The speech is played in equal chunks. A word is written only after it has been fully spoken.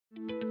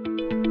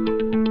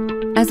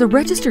As a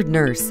registered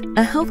nurse,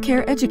 a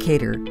healthcare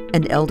educator,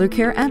 an elder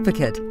care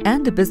advocate,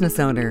 and a business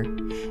owner,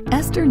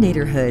 Esther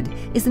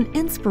Nederhood is an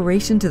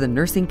inspiration to the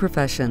nursing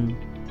profession.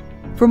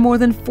 For more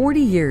than 40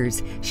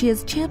 years, she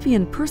has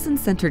championed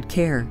person-centered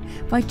care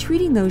by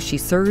treating those she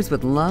serves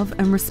with love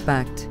and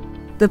respect.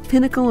 The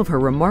pinnacle of her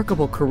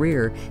remarkable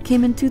career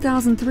came in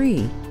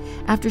 2003,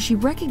 after she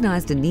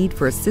recognized a need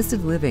for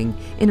assisted living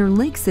in her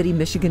Lake City,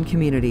 Michigan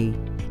community.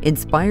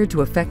 Inspired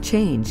to effect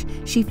change,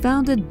 she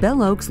founded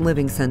Belle Oakes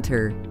Living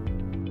Center.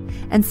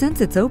 And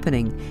since its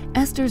opening,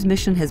 Esther's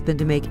mission has been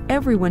to make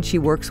everyone she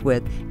works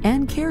with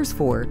and cares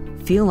for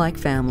feel like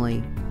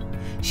family.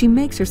 She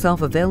makes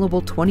herself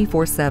available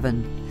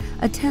 24/7,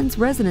 attends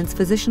residents'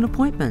 physician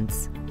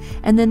appointments,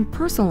 and then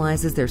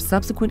personalizes their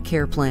subsequent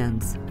care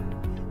plans.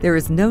 There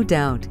is no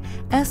doubt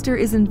Esther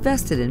is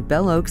invested in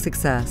Belle Oakes'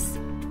 success.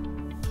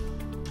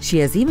 She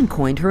has even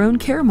coined her own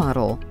care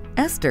model,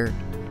 Esther,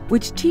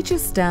 which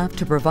teaches staff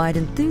to provide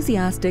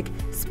enthusiastic,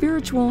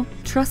 spiritual,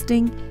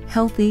 trusting,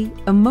 healthy,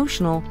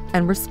 emotional,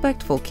 and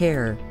respectful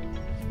care.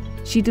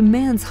 She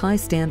demands high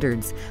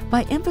standards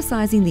by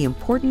emphasizing the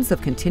importance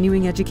of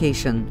continuing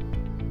education.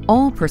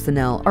 All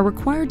personnel are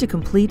required to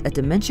complete a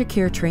dementia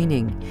care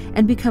training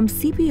and become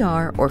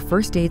CPR or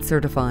first aid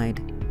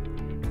certified.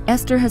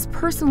 Esther has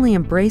personally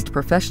embraced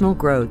professional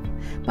growth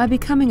by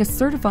becoming a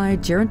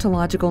certified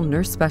gerontological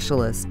nurse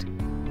specialist,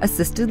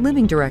 assisted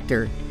living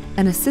director,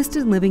 and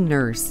assisted living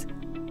nurse.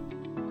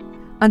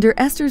 Under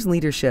Esther's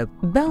leadership,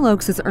 Belle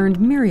Oakes has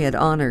earned myriad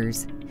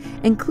honors,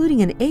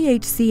 including an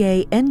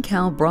AHCA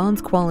NCAL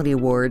Bronze Quality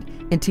Award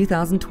in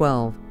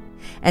 2012,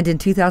 and in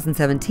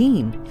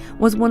 2017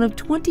 was one of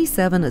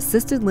 27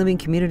 assisted living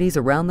communities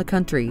around the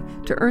country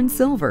to earn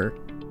silver.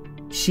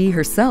 She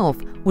herself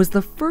was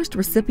the first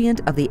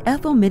recipient of the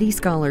Ethel Mitty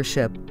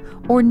Scholarship,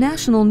 or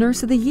National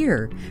Nurse of the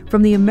Year,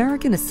 from the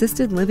American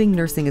Assisted Living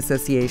Nursing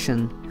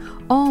Association,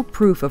 all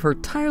proof of her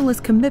tireless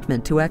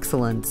commitment to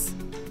excellence.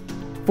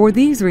 For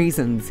these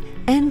reasons,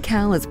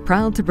 NCAL is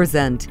proud to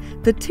present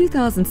the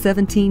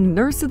 2017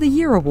 Nurse of the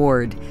Year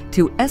Award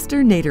to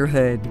Esther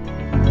Nederhood.